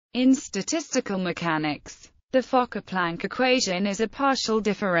In statistical mechanics, the Fokker-Planck equation is a partial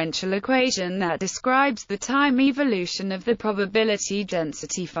differential equation that describes the time evolution of the probability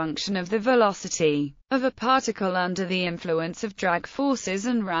density function of the velocity of a particle under the influence of drag forces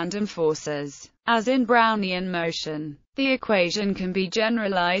and random forces. As in Brownian motion, the equation can be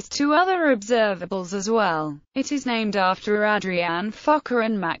generalized to other observables as well. It is named after Adrian Fokker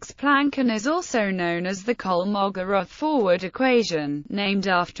and Max Planck and is also known as the Kolmogorov forward equation, named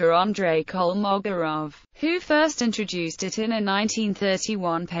after Andrei Kolmogorov, who first introduced it in a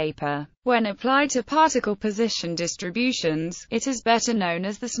 1931 paper. When applied to particle position distributions, it is better known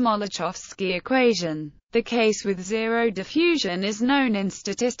as the Smoluchowski equation. The case with zero diffusion is known in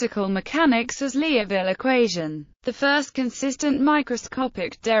statistical mechanics as Liouville equation. The first consistent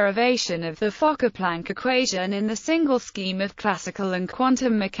microscopic derivation of the Fokker-Planck equation in the single scheme of classical and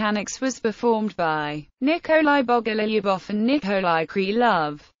quantum mechanics was performed by Nikolai Bogolyubov and Nikolai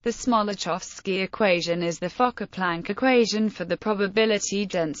Krylov. The Smoluchowski equation is the Fokker-Planck equation for the probability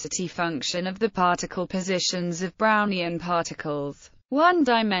density function of the particle positions of Brownian particles. One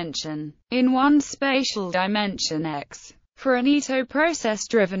dimension. In one spatial dimension x. For an Ito process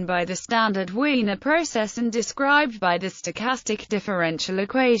driven by the standard Wiener process and described by the stochastic differential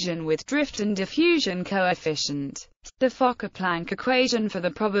equation with drift and diffusion coefficient. The Fokker-Planck equation for the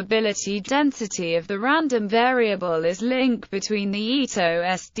probability density of the random variable is link between the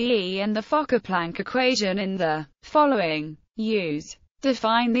Ito-SDE and the Fokker-Planck equation in the following. Use.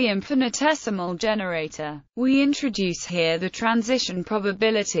 Define the infinitesimal generator. We introduce here the transition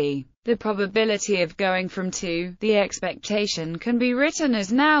probability. The probability of going from to the expectation can be written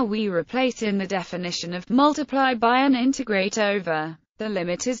as now we replace in the definition of multiply by and integrate over. The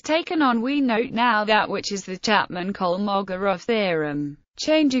limit is taken on. We note now that which is the Chapman-Kolmogorov theorem.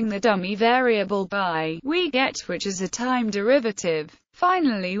 Changing the dummy variable by, we get which is a time derivative.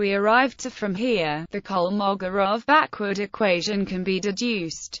 Finally we arrive to from here, the Kolmogorov backward equation can be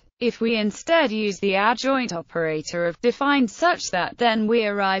deduced. If we instead use the adjoint operator of defined such that then we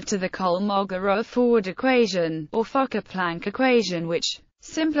arrive to the Kolmogorov forward equation, or Fokker-Planck equation which,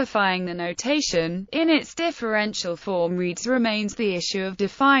 simplifying the notation, in its differential form reads remains the issue of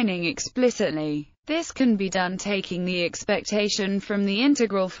defining explicitly. This can be done taking the expectation from the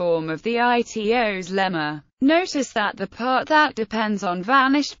integral form of the Ito's lemma. Notice that the part that depends on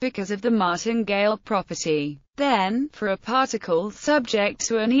vanished because of the martingale property. Then, for a particle subject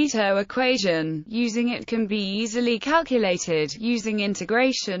to an Ito equation, using it can be easily calculated, using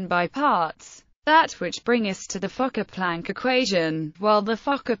integration by parts. That which brings us to the Fokker-Planck equation, while the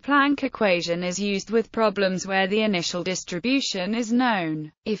Fokker-Planck equation is used with problems where the initial distribution is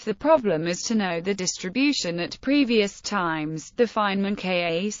known. If the problem is to know the distribution at previous times, the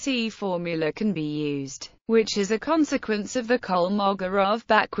Feynman-KAC formula can be used, which is a consequence of the Kolmogorov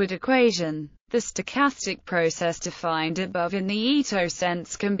backward equation. The stochastic process defined above in the Ito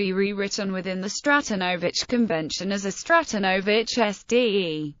sense can be rewritten within the Stratonovich convention as a Stratonovich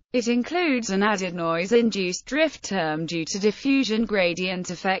SDE. It includes an added noise-induced drift term due to diffusion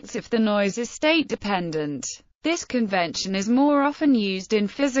gradient effects if the noise is state-dependent. This convention is more often used in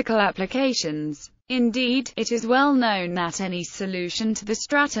physical applications. Indeed, it is well known that any solution to the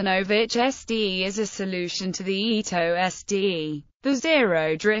Stratonovich SDE is a solution to the Ito SDE. The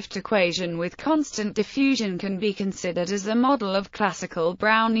zero-drift equation with constant diffusion can be considered as a model of classical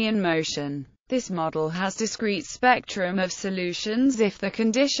Brownian motion. This model has discrete spectrum of solutions if the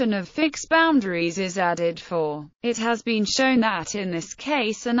condition of fixed boundaries is added for. It has been shown that in this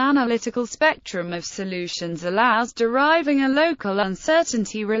case an analytical spectrum of solutions allows deriving a local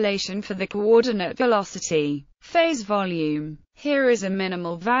uncertainty relation for the coordinate velocity, phase volume. Here is a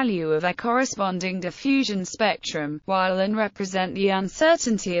minimal value of a corresponding diffusion spectrum, while n represent the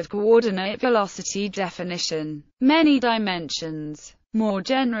uncertainty of coordinate velocity definition. Many dimensions. More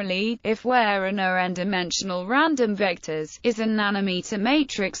generally, if where n are n-dimensional random vectors, is a nanometer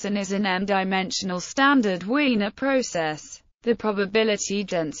matrix and is an m-dimensional standard Wiener process, the probability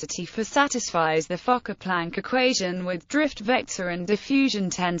density for satisfies the Fokker-Planck equation with drift vector and diffusion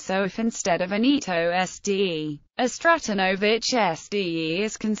tensor if instead of an Ito SDE, a Stratonovich SDE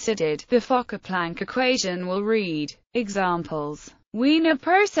is considered. The Fokker-Planck equation will read. Examples. Wiener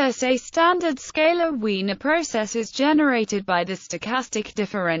process. A standard scalar Wiener process is generated by the stochastic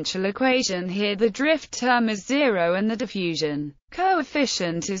differential equation. Here the drift term is 0 and the diffusion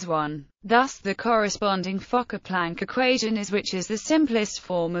coefficient is 1. Thus the corresponding Fokker-Planck equation is which is the simplest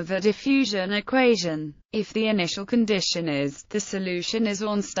form of a diffusion equation. If the initial condition is, the solution is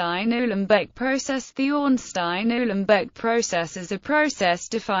Ornstein-Uhlenbeck process. The Ornstein-Uhlenbeck process is a process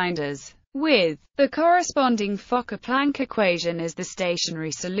defined as with. The corresponding Fokker-Planck equation is the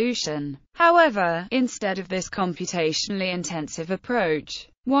stationary solution. However, instead of this computationally intensive approach,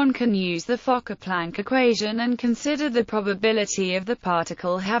 one can use the Fokker-Planck equation and consider the probability of the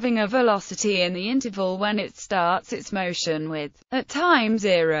particle having a velocity in the interval when it starts its motion with, at time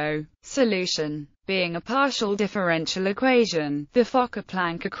 0, solution being a partial differential equation. The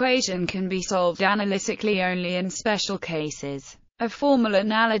Fokker-Planck equation can be solved analytically only in special cases. A formal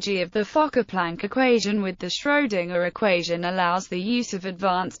analogy of the Fokker-Planck equation with the Schrödinger equation allows the use of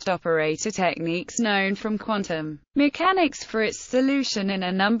advanced operator techniques known from quantum mechanics for its solution in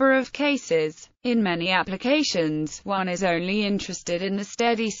a number of cases. In many applications, one is only interested in the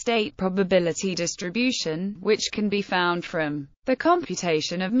steady-state probability distribution, which can be found from the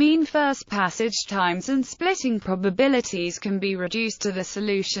computation of mean first passage times, and splitting probabilities can be reduced to the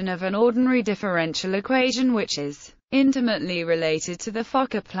solution of an ordinary differential equation which is intimately related to the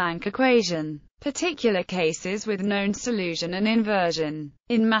Fokker-Planck equation. Particular cases with known solution and inversion.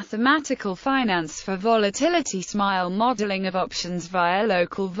 In mathematical finance for volatility-style modeling of options via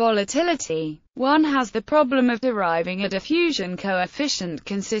local volatility, one has the problem of deriving a diffusion coefficient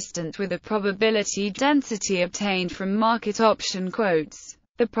consistent with the probability density obtained from market option quotes.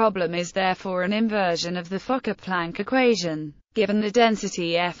 The problem is therefore an inversion of the Fokker-Planck equation. Given the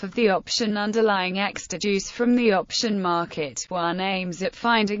density f of the option underlying x deduced from the option market, one aims at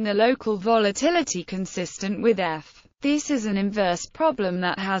finding the local volatility consistent with f. This is an inverse problem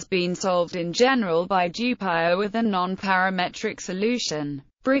that has been solved in general by Dupuy with a non-parametric solution.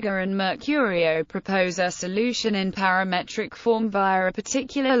 Brigger and Mercurio propose a solution in parametric form via a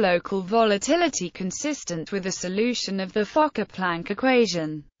particular local volatility consistent with a solution of the Fokker-Planck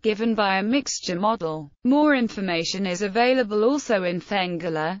equation, given by a mixture model. More information is available also in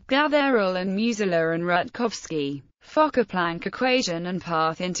Fengler, Gatherell and Museler and Rutkowski. Fokker-Planck equation and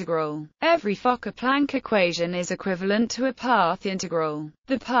path integral. Every Fokker-Planck equation is equivalent to a path integral.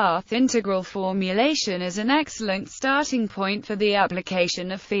 The path integral formulation is an excellent starting point for the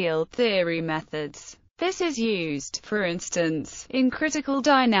application of field theory methods. This is used, for instance, in critical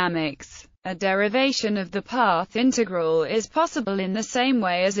dynamics. A derivation of the path integral is possible in the same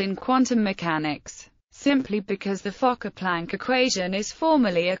way as in quantum mechanics, simply because the Fokker-Planck equation is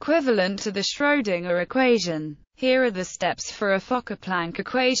formally equivalent to the Schrödinger equation. Here are the steps for a Fokker-Planck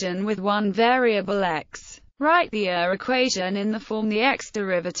equation with one variable x. Write the equation in the form the x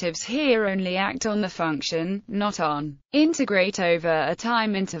derivatives here only act on the function, not on. Integrate over a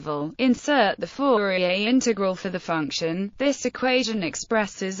time interval. Insert the Fourier integral for the function. This equation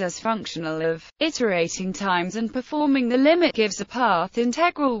expresses as functional of iterating times and performing the limit gives a path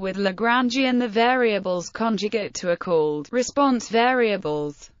integral with Lagrangian. The variables conjugate to are called response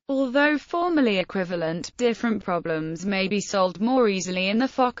variables. Although formally equivalent, different problems may be solved more easily in the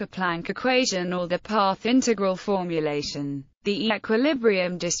Fokker-Planck equation or the path integral formulation. The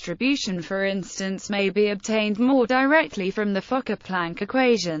equilibrium distribution, for instance, may be obtained more directly from the Fokker-Planck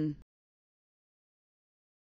equation.